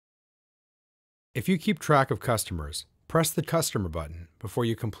If you keep track of customers, press the Customer button before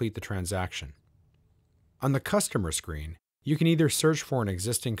you complete the transaction. On the Customer screen, you can either search for an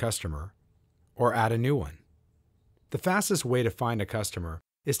existing customer or add a new one. The fastest way to find a customer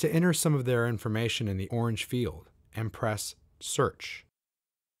is to enter some of their information in the orange field and press Search.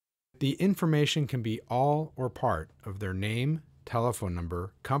 The information can be all or part of their name, telephone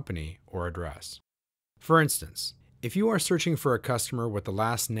number, company, or address. For instance, if you are searching for a customer with the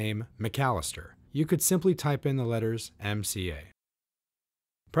last name McAllister, you could simply type in the letters MCA.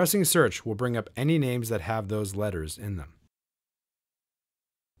 Pressing Search will bring up any names that have those letters in them.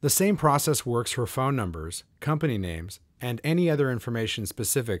 The same process works for phone numbers, company names, and any other information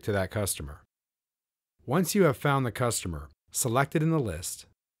specific to that customer. Once you have found the customer, select it in the list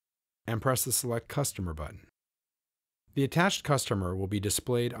and press the Select Customer button. The attached customer will be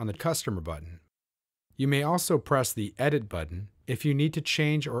displayed on the Customer button. You may also press the Edit button if you need to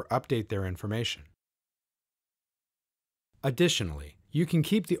change or update their information. Additionally, you can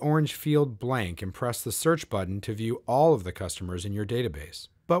keep the orange field blank and press the Search button to view all of the customers in your database.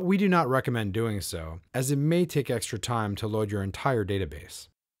 But we do not recommend doing so, as it may take extra time to load your entire database.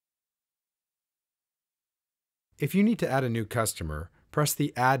 If you need to add a new customer, press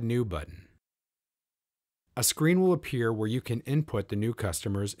the Add New button. A screen will appear where you can input the new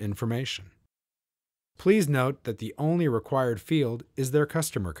customer's information. Please note that the only required field is their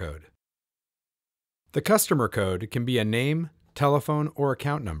customer code. The customer code can be a name, telephone, or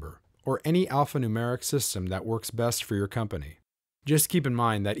account number, or any alphanumeric system that works best for your company. Just keep in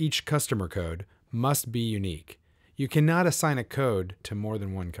mind that each customer code must be unique. You cannot assign a code to more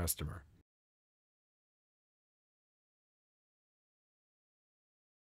than one customer.